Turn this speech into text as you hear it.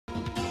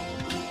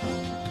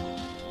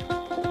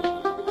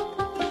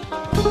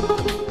Good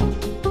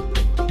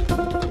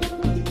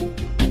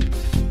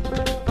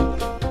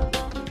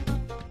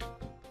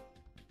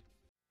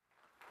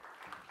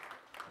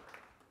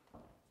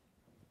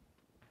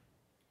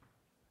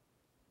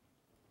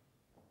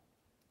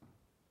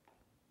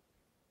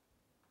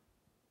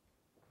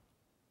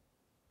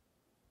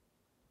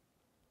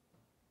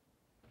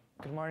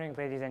morning,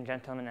 ladies and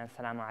gentlemen, and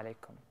assalamu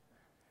alaikum.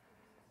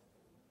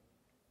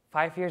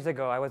 5 years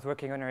ago, I was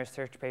working on a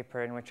research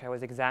paper in which I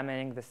was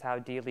examining the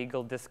Saudi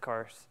legal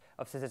discourse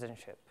of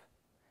citizenship.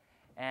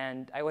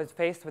 And I was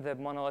faced with a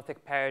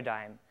monolithic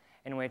paradigm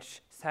in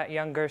which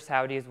younger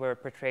Saudis were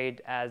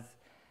portrayed as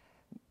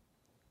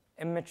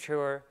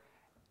immature,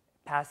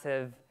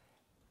 passive,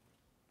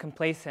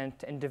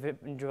 complacent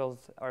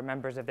individuals or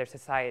members of their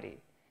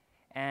society.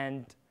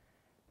 And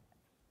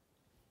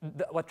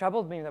what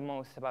troubled me the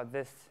most about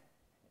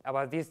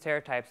these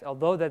stereotypes,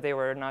 although that they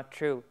were not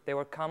true, they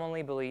were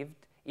commonly believed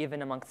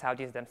even among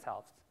Saudis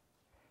themselves.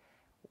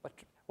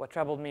 What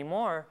troubled me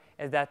more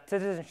is that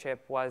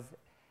citizenship was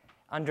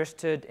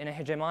understood in a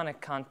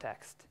hegemonic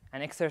context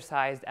and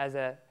exercised as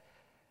an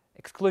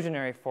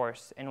exclusionary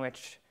force in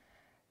which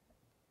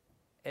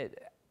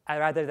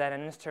rather than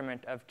an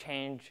instrument of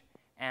change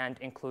and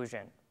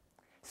inclusion.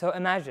 So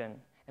imagine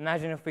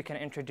if we can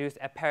introduce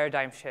a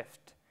paradigm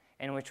shift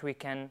in which we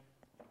can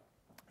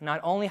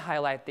not only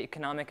highlight the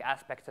economic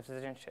aspects of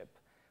citizenship,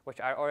 which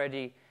are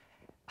already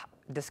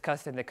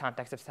discussed in the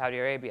context of Saudi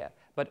Arabia,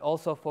 but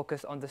also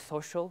focus on the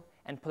social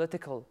and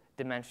political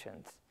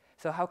dimensions.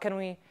 So how can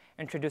we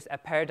introduce a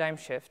paradigm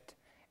shift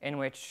in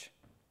which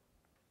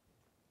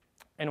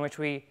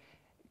we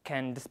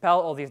can dispel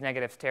all these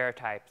negative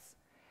stereotypes?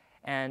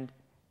 And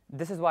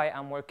this is why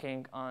I'm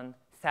working on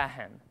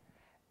SAHEM,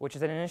 which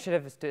is an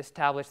initiative to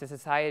establish the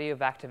Society of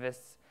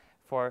Activists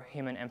for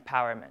Human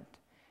Empowerment.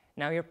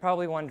 Now you're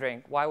probably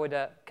wondering, why would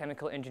a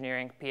chemical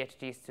engineering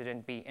PhD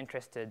student be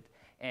interested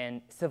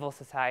in civil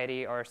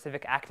society or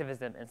civic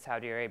activism in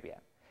Saudi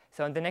Arabia?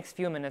 So in the next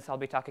few minutes, I'll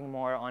be talking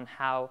more on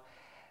how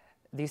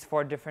these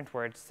 4 different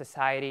words,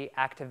 society,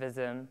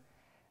 activism,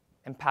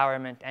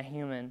 empowerment, and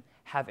human,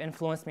 have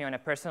influenced me on a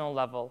personal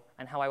level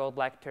and how I would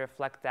like to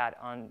reflect that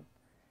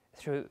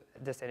through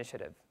this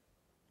initiative.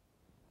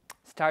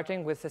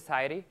 Starting with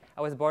society,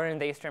 I was born in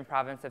the eastern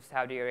province of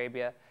Saudi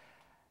Arabia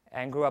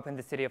and grew up in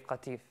the city of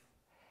Qatif.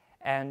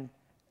 And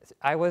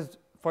I was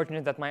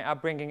fortunate that my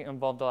upbringing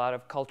involved a lot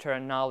of culture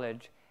and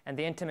knowledge, and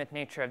the intimate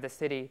nature of the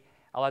city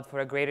allowed for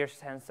a greater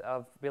sense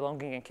of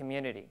belonging and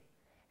community.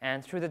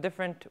 And through the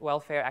different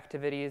welfare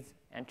activities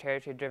and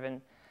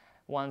charity-driven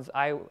ones,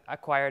 I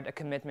acquired a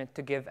commitment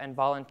to give and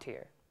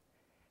volunteer.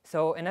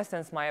 So in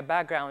essence, my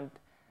background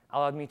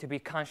allowed me to be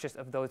conscious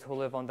of those who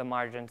live on the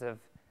margins of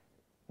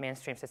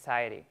mainstream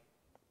society.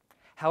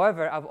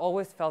 However, I've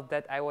always felt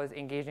that I was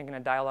engaging in a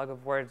dialogue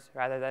of words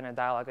rather than a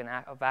dialogue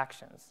of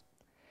actions.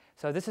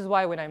 So this is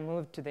why when I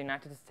moved to the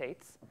United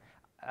States,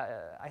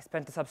 I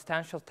spent a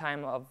substantial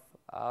time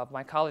of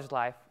my college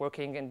life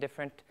working in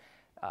different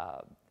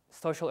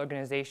social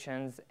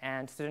organizations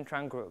and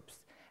student-run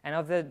groups. And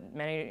of the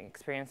many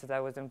experiences I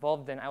was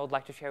involved in, I would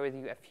like to share with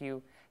you a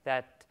few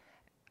that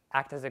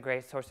act as a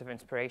great source of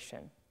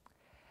inspiration.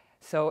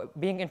 So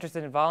being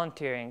interested in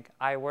volunteering,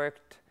 I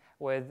worked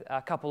with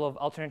a couple of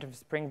alternative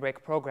spring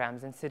break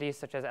programs in cities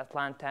such as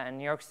Atlanta and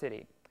New York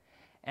City.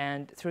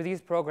 And through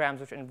these programs,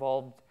 which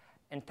involved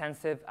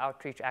intensive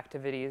outreach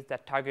activities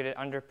that targeted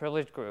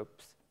underprivileged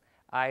groups,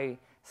 I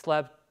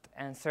slept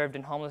and served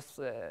in homeless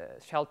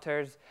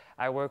shelters.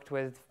 I worked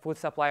with food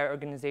supplier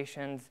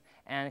organizations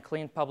and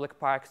cleaned public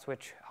parks,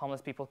 which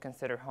homeless people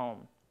consider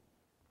home.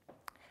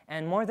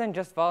 And more than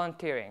just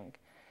volunteering,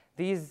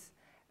 these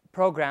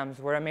programs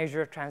were a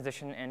major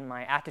transition in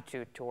my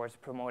attitude towards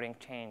promoting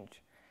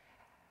change.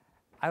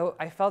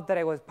 I felt that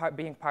I was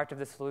being part of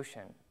the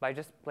solution by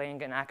just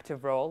playing an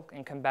active role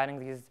in combating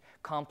these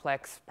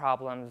complex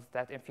problems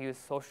that infuse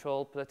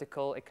social,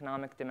 political,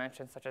 economic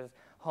dimensions such as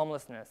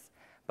homelessness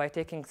by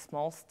taking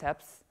small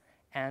steps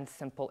and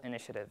simple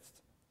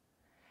initiatives.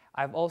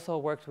 I've also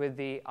worked with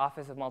the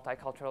Office of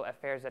Multicultural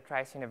Affairs at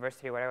Rice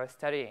University where I was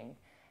studying.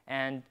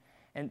 And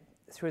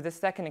through this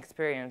second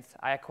experience,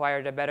 I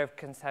acquired a better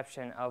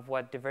conception of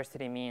what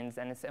diversity means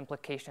and its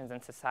implications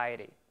in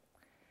society.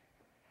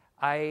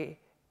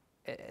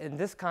 In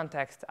this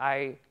context,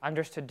 I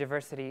understood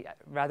diversity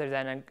rather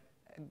than a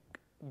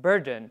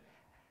burden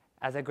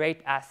as a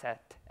great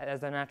asset,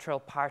 as a natural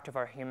part of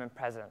our human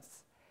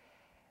presence.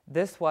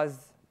 This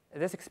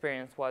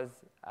experience was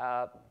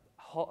a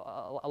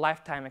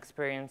lifetime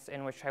experience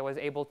in which I was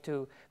able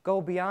to go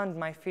beyond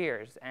my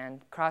fears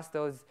and cross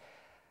those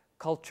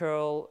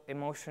cultural,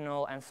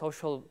 emotional, and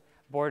social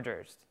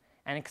borders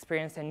and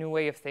experience a new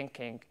way of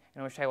thinking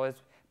in which I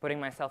was putting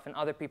myself in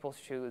other people's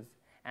shoes,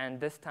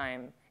 and this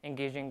time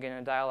engaging in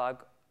a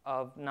dialogue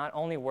of not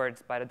only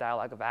words, but a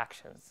dialogue of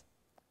actions.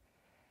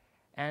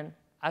 And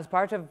as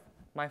part of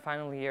my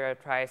final year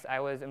at Rice, I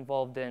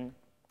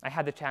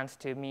had the chance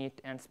to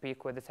meet and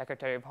speak with the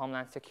Secretary of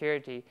Homeland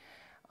Security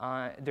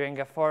during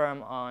a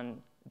forum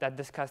that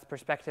discussed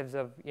perspectives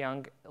of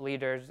young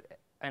leaders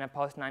in a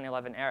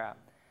post-9/11 era.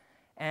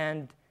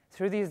 And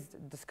through these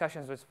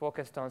discussions, which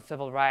focused on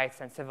civil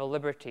rights and civil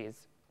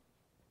liberties,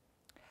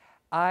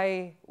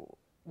 I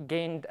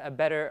gained a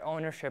better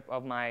ownership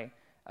of my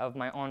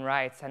own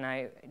rights, and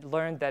I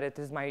learned that it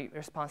is my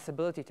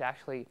responsibility to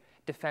actually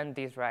defend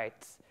these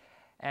rights.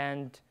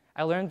 And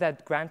I learned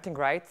that granting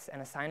rights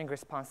and assigning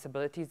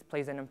responsibilities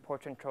plays an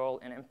important role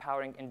in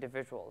empowering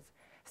individuals,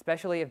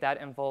 especially if that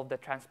involved a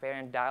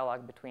transparent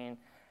dialogue between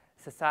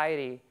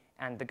society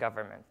and the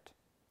government.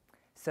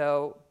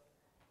 So,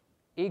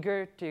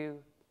 eager to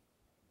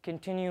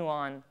continue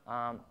on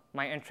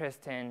my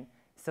interest in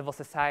civil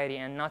society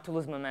and not to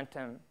lose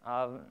momentum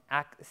of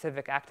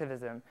civic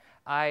activism,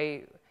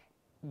 I,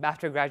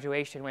 after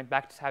graduation, went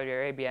back to Saudi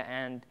Arabia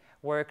and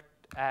worked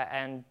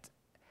and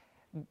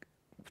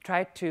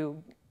tried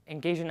to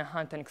engage in a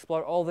hunt and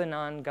explore all the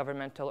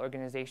non-governmental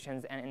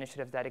organizations and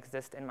initiatives that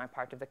exist in my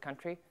part of the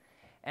country.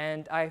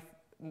 And I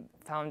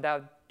found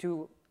out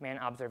two main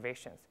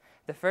observations.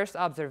 The first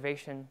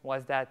observation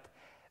was that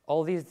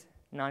all these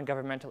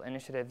non-governmental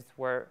initiatives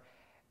were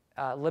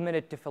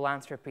limited to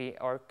philanthropy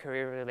or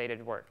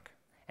career-related work.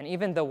 And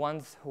even the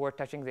ones who were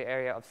touching the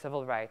area of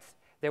civil rights,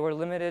 they were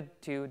limited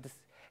to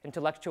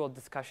intellectual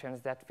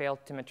discussions that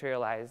failed to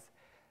materialize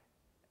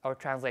or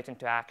translate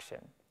into action.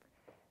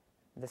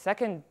 The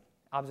second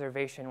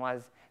observation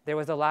was there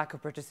was a lack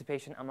of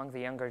participation among the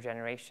younger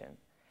generation.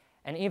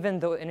 And even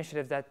though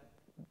initiatives that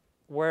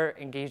were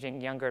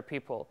engaging younger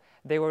people,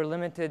 they were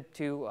limited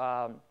to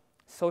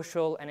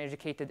social and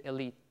educated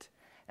elite,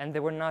 and they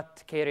were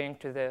not catering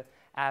to the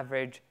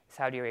average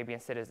Saudi Arabian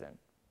citizen.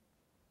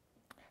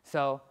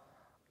 So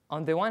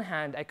on the one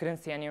hand, I couldn't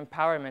see any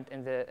empowerment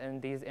in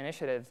these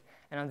initiatives,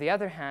 and on the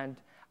other hand,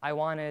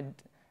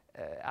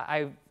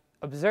 I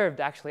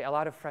observed actually a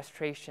lot of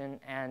frustration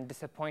and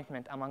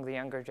disappointment among the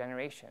younger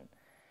generation.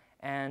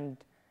 And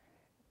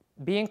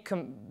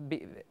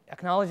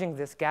acknowledging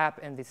this gap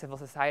in the civil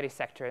society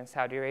sector in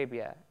Saudi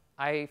Arabia,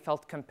 I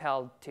felt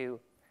compelled to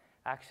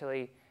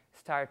actually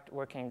start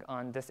working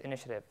on this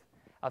initiative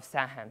of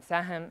Sahem.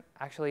 Sahem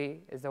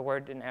actually is a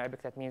word in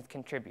Arabic that means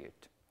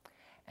contribute.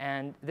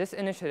 And this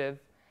initiative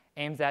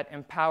aims at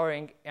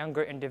empowering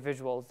younger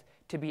individuals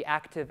to be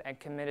active and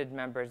committed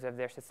members of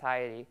their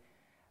society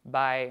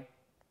by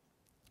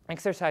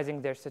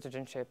exercising their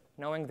citizenship,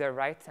 knowing their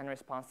rights and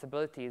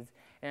responsibilities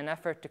in an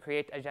effort to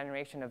create a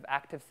generation of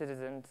active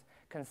citizens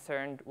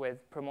concerned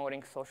with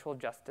promoting social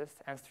justice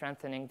and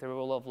strengthening the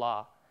rule of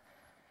law,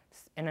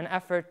 in an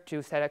effort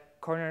to set a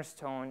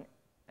cornerstone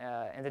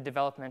in the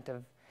development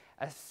of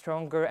a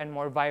stronger and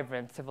more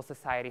vibrant civil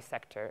society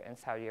sector in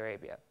Saudi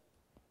Arabia.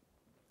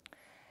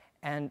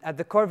 And at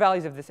the core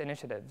values of this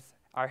initiative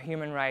are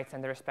human rights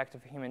and the respect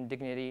of human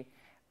dignity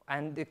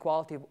and the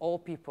equality of all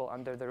people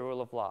under the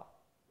rule of law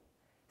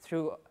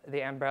through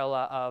the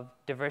umbrella of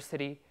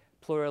diversity,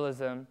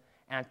 pluralism,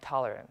 and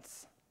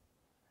tolerance.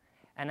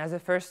 And as a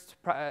first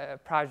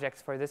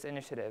project for this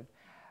initiative,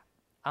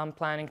 I'm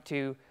planning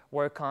to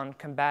work on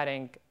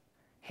combating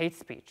hate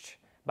speech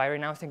by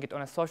renouncing it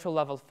on a social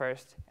level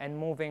first and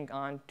moving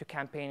on to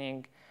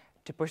campaigning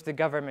to push the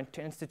government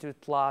to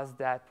institute laws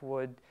that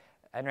would,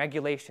 and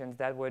regulations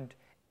that would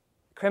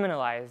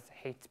criminalize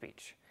hate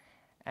speech.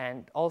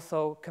 And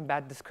also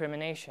combat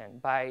discrimination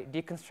by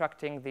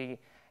deconstructing the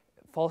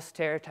false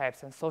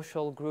stereotypes and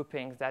social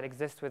groupings that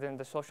exist within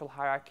the social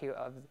hierarchy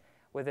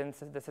within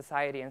the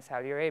society in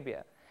Saudi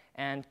Arabia.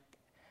 And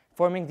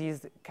forming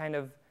these kind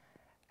of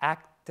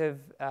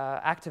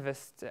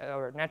activists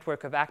or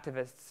network of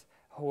activists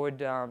who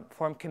would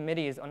form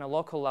committees on a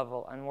local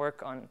level and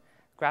work on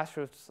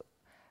grassroots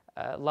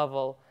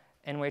level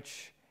in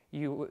which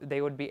they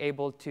would be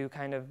able to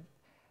kind of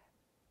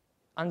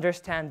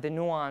understand the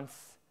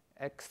nuance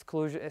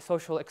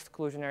social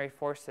exclusionary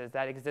forces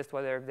that exist,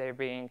 whether they're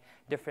being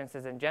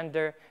differences in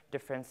gender,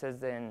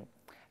 differences in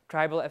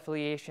tribal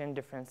affiliation,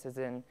 differences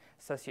in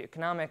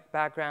socioeconomic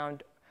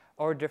background,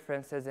 or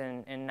differences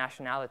in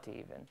nationality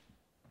even.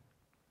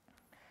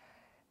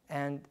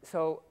 And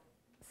so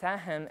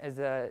Sahem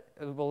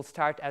will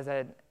start as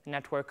a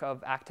network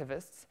of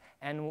activists,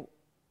 and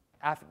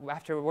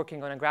after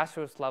working on a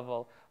grassroots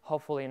level,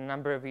 hopefully in a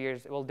number of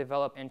years, it will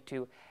develop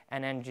into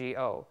an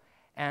NGO.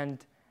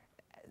 And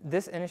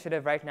this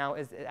initiative right now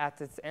is at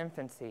its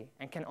infancy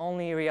and can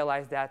only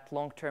realize that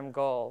long-term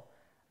goal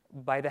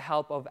by the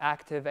help of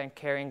active and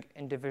caring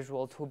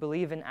individuals who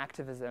believe in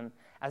activism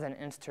as an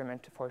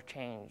instrument for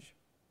change.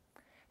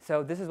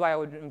 So this is why I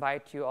would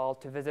invite you all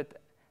to visit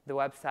the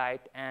website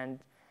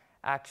and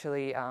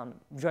actually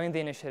join the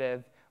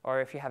initiative,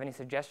 or if you have any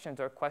suggestions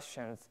or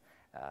questions,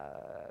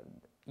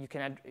 you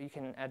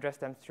can address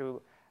them through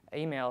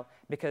email,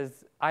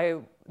 because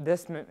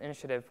this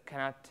initiative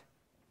cannot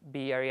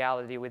be a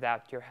reality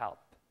without your help.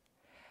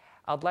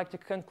 I'd like to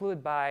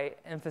conclude by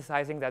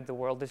emphasizing that the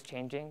world is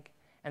changing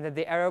and that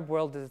the Arab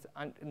world is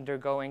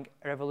undergoing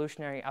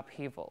revolutionary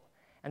upheaval,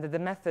 and that the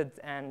methods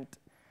and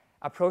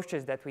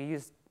approaches that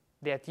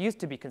used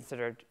to be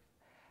considered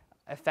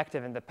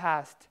effective in the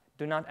past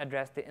do not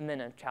address the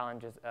imminent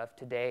challenges of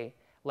today,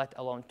 let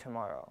alone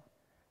tomorrow.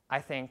 I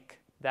think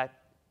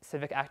that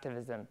civic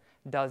activism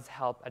does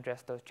help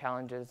address those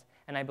challenges.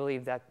 And I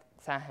believe that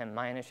SAHM,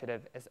 my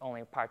initiative, is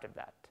only part of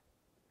that.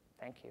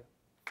 Thank you.